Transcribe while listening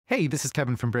Hey, this is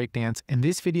Kevin from Breakdance. In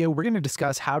this video, we're going to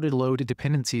discuss how to load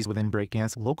dependencies within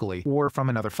Breakdance locally, or from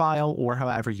another file, or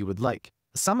however you would like.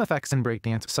 Some effects in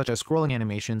Breakdance, such as scrolling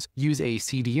animations, use a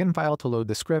CDN file to load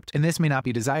the script, and this may not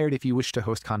be desired if you wish to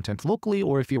host content locally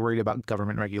or if you're worried about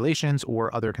government regulations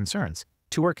or other concerns.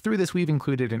 To work through this, we've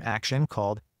included an action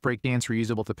called Breakdance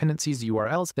Reusable Dependencies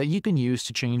URLs that you can use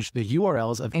to change the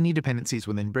URLs of any dependencies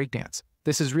within Breakdance.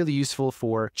 This is really useful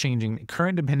for changing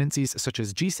current dependencies such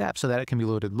as GSAP so that it can be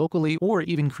loaded locally, or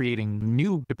even creating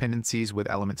new dependencies with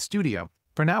Element Studio.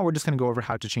 For now, we're just going to go over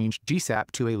how to change GSAP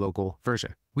to a local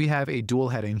version. We have a dual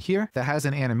heading here that has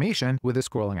an animation with a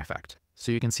scrolling effect.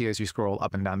 So you can see as you scroll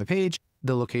up and down the page,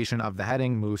 the location of the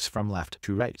heading moves from left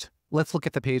to right. Let's look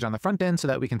at the page on the front end so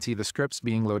that we can see the scripts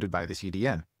being loaded by the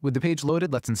CDN. With the page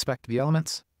loaded, let's inspect the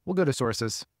elements. We'll go to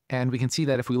Sources, and we can see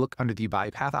that if we look under the By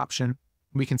Path option,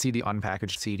 we can see the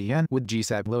unpackaged CDN with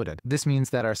GSAP loaded. This means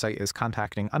that our site is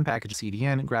contacting unpackaged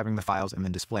CDN, grabbing the files, and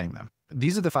then displaying them.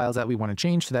 These are the files that we want to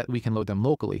change so that we can load them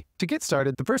locally. To get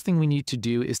started, the first thing we need to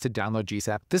do is to download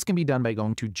GSAP. This can be done by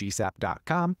going to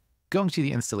gsap.com, going to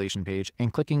the installation page,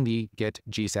 and clicking the Get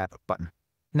GSAP button.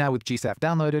 Now with GSAP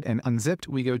downloaded and unzipped,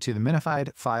 we go to the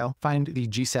minified file, find the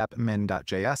gsap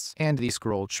min.js and the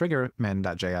scroll trigger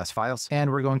min.js files, and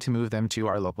we're going to move them to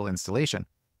our local installation.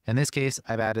 In this case,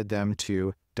 I've added them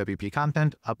to WP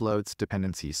content, uploads,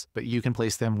 dependencies, but you can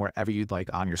place them wherever you'd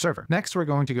like on your server. Next, we're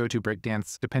going to go to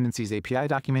Breakdance Dependencies API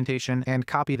documentation and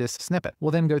copy this snippet.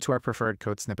 We'll then go to our preferred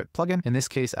code snippet plugin. In this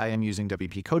case, I am using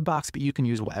WP Codebox, but you can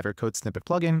use whatever code snippet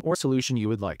plugin or solution you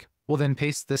would like. We'll then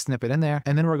paste this snippet in there,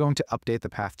 and then we're going to update the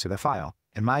path to the file.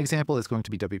 In my example, it's going to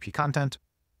be WP content,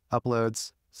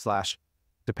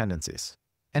 uploads/dependencies.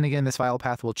 And again, this file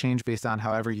path will change based on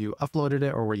however you uploaded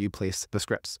it or where you place the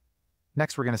scripts.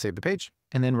 Next, we're going to save the page,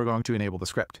 and then we're going to enable the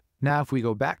script. Now, if we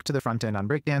go back to the front end on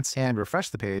Breakdance and refresh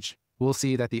the page, we'll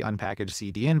see that the unpackaged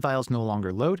CDN files no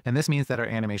longer load, and this means that our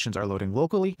animations are loading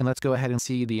locally. And let's go ahead and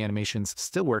see the animations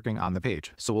still working on the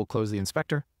page. So we'll close the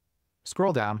inspector,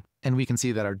 scroll down, and we can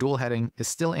see that our dual heading is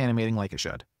still animating like it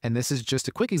should. And this is just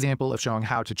a quick example of showing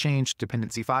how to change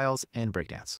dependency files in Breakdance.